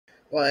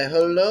Why,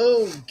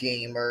 hello,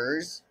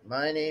 gamers.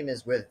 My name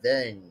is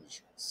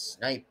Revenge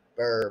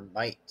Sniper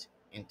Might,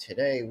 and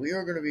today we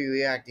are going to be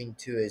reacting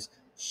to his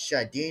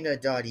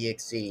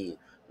SHADINA.exe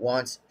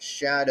wants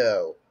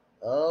Shadow.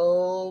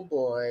 Oh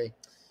boy.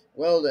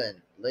 Well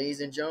then, ladies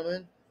and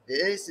gentlemen,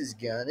 this is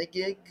gonna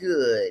get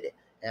good,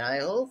 and I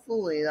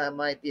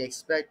might be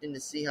expecting to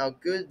see how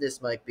good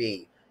this might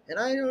be. And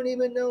I don't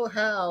even know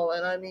how,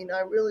 and I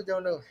really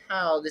don't know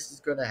how this is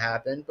gonna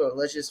happen, but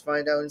let's just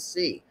find out and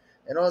see.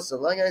 And also,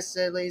 like I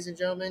said, ladies and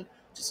gentlemen,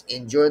 just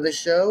enjoy the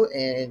show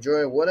and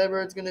enjoy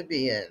whatever it's going to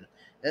be in.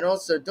 And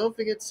also, don't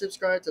forget to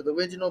subscribe to the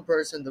original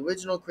person, the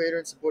original creator,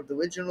 and support the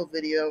original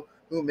video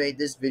who made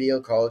this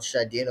video called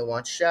Shadina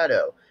Wants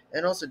Shadow.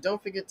 And also,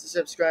 don't forget to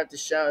subscribe to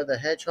Shadow the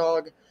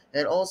Hedgehog.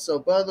 And also,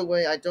 by the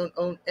way, I don't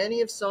own any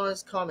of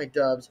Sonic's comic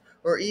dubs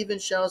or even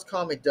Shadow's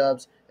comic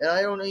dubs, and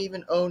I don't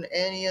even own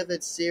any of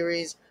its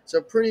series.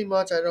 So pretty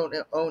much I don't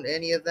own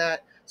any of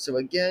that. So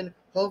again,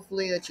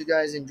 hopefully that you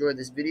guys enjoyed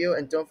this video,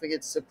 and don't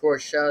forget to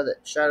support Shadow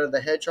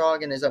the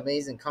Hedgehog and his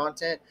amazing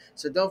content.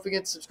 So don't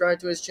forget to subscribe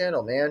to his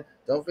channel, man.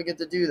 Don't forget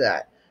to do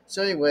that.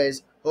 So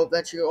anyways, hope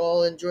that you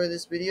all enjoy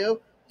this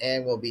video,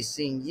 and we'll be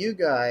seeing you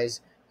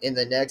guys in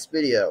the next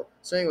video.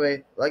 So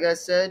anyway, like I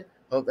said,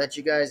 hope that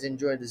you guys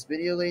enjoyed this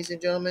video, ladies and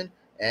gentlemen,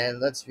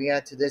 and let's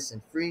react to this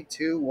in 3,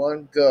 2,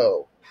 1,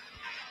 go.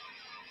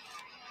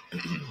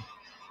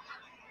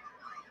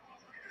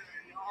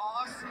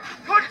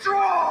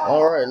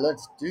 Alright,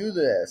 let's do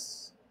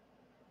this.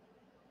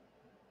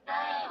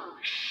 Oh,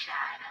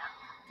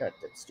 Shadow. Cut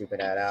that stupid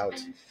ad out.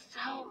 It's been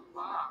so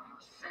long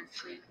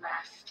since we've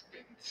last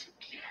been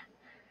together.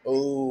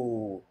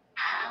 Oh.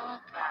 How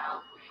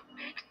about we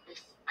make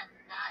this a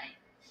night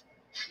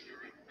to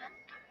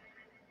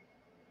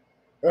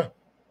remember?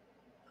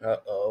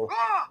 Uh-oh.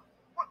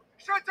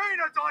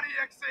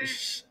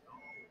 SHADINA.exe!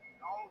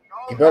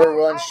 You better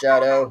run,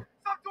 Shadow.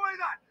 Stop doing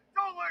that!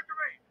 Don't look at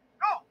me!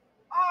 No!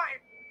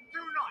 I do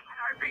not, and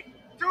I repeat,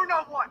 do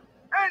not want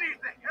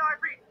anything, and I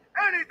repeat,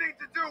 anything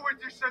to do with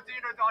your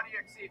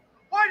SHADINA.exe.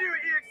 Why do your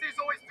EXEs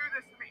always do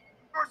this to me?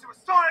 First it was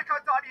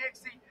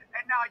Sonica.exe,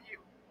 and now you.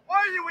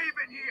 Why are you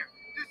even here?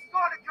 You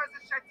Sonicas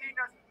and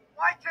Shadinas,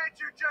 why can't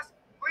you just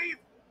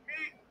leave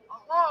me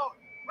alone?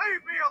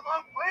 Leave me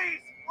alone,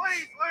 please!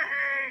 Please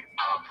leave!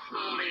 Oh,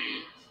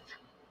 please.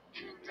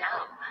 You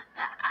know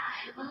that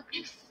I will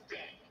be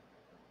staying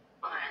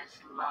for as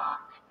long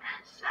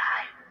as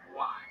I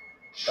want.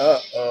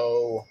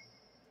 Uh-oh.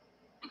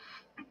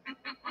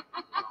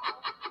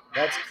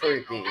 That's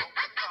creepy. No!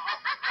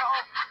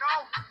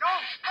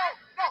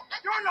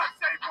 You're not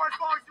staying for as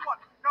long as you want!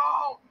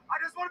 No! I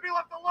just want to be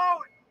left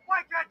alone!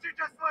 Why can't you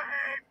just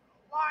leave?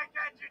 Why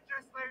can't you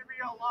just leave me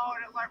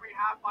alone and let me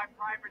have my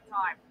private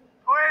time?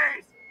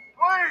 Please!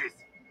 Please!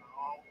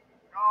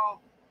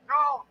 No!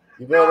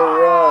 You better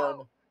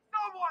run.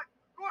 Someone!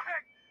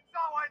 Quick!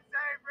 Someone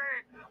save me!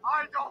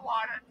 I don't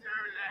want to do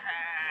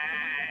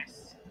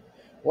this!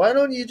 Why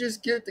don't you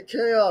just get the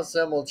Chaos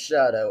Emerald,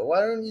 Shadow?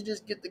 Why don't you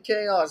just get the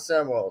Chaos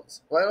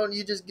Emeralds? Why don't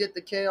you just get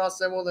the Chaos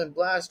Emerald and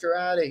blast her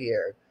out of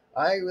here?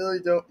 I really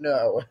don't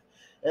know.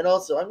 And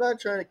also, I'm not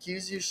trying to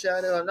accuse you,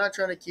 Shadow. I'm not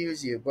trying to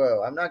accuse you,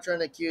 bro. I'm not trying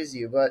to accuse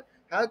you, but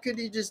how could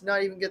you just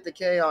not even get the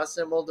Chaos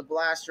Emerald to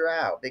blast her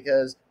out?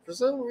 Because for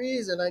some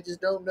reason, I just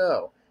don't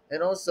know.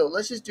 And also,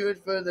 let's just do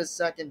it for the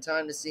second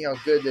time to see how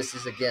good this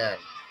is again.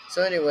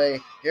 So anyway,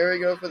 here we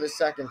go for the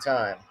second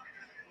time.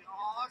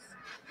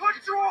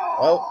 Control!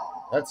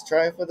 Well, let's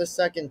try it for the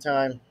second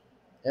time.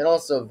 And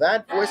also,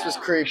 that voice was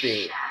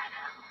creepy.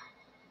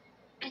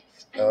 Shadow.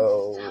 It's been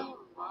Oh. so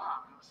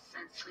long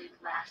since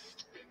we've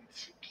last been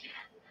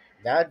together.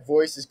 That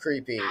voice is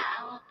creepy.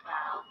 How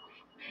about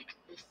we make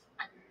this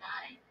a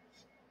night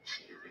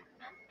to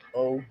remember?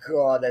 Oh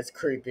god, that's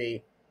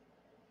creepy.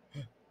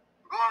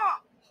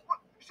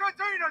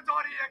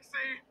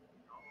 SHADINA.exe!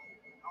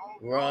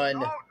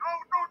 Run. No!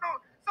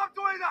 Stop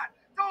doing that!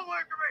 Don't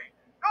look at me!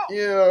 No!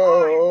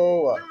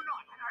 Ew. I do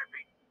not, and I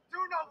repeat,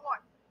 do not want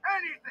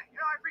anything,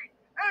 and I repeat,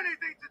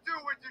 anything to do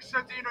with your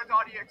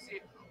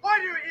SHADINA.exe. Why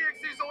do your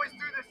EXEs always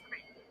do this to me?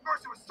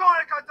 First it was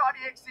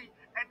Sonica.exe,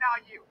 and now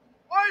you.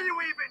 Why are you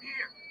even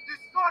here? You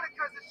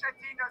Sonicas and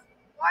Shadinas,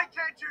 why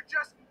can't you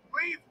just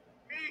leave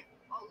me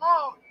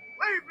alone?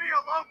 Leave me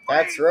alone, please!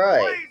 That's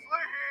right. Please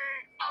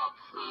leave! Oh,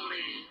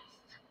 please.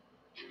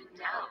 You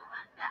know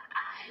that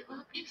I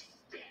will be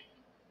staying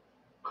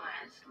for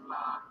as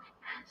long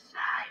as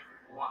I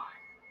want.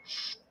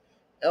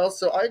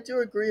 Also, I do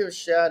agree with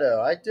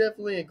Shadow. I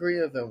definitely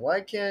agree with him.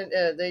 Why can't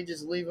they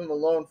just leave him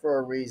alone for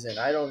a reason?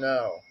 I don't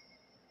know.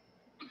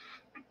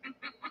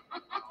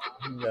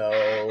 No.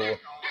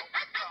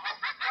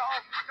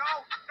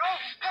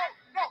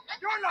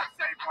 You're not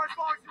safe for as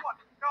long as you want.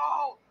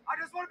 No, I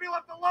just want to be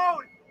left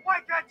alone. Why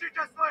can't you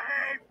just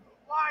leave?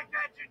 Why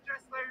can't you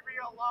just leave me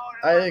alone?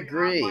 And I let me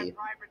agree. have my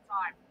private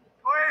time?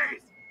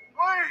 Please.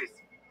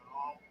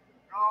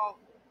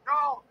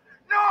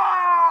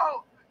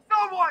 No.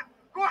 Someone,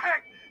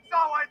 quick.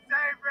 Someone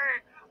save me.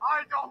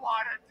 I don't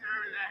want to do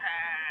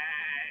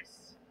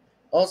this.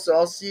 Also,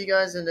 I'll see you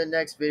guys in the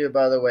next video,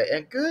 by the way.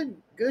 And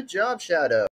good job, Shadow.